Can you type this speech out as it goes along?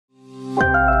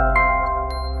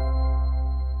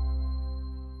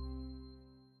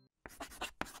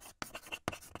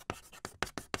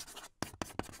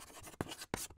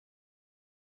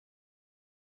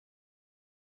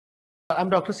I'm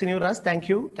Dr.Sinewraz. Thank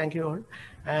you. Thank you all.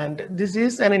 And this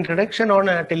is an introduction on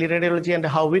teleradiology and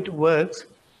how it works.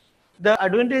 The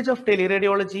advantage of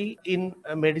teleradiology in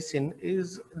medicine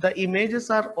is the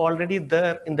images are already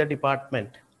there in the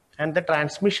department, and the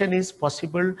transmission is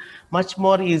possible much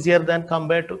more easier than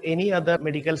compared to any other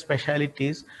medical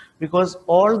specialties, because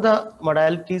all the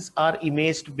modalities are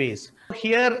image based.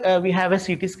 Here we have a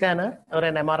CT scanner or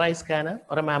an MRI scanner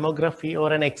or a mammography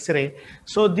or an X-ray.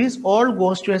 So this all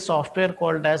goes to a software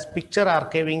called as Picture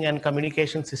Archiving and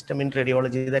Communication System in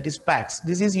Radiology, that is PACS.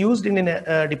 This is used in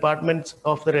departments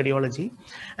of the radiology,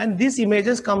 and these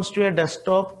images comes to a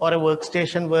desktop or a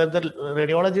workstation where the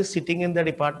radiologist sitting in the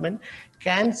department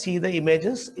can see the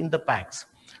images in the PACS.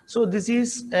 So this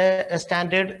is a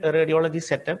standard radiology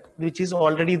setup which is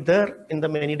already there in the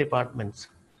many departments.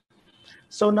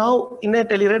 So now in a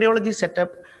teleradiology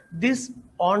setup, this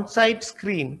on-site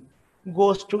screen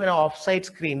goes to an off-site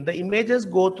screen. The images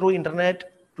go through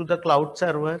internet to the cloud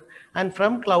server, and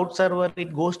from cloud server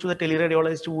it goes to the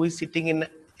teleradiologist who is sitting in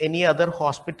any other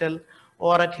hospital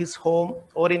or at his home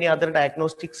or any other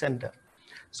diagnostic center.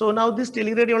 So now this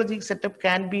teleradiology setup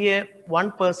can be a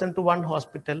one person to one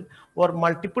hospital or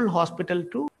multiple hospital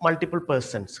to multiple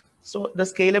persons. So the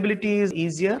scalability is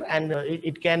easier, and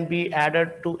it can be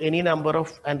added to any number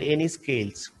of and any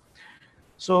scales.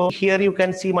 So here you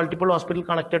can see multiple hospital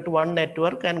connected to one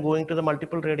network and going to the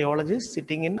multiple radiologists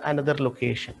sitting in another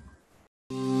location.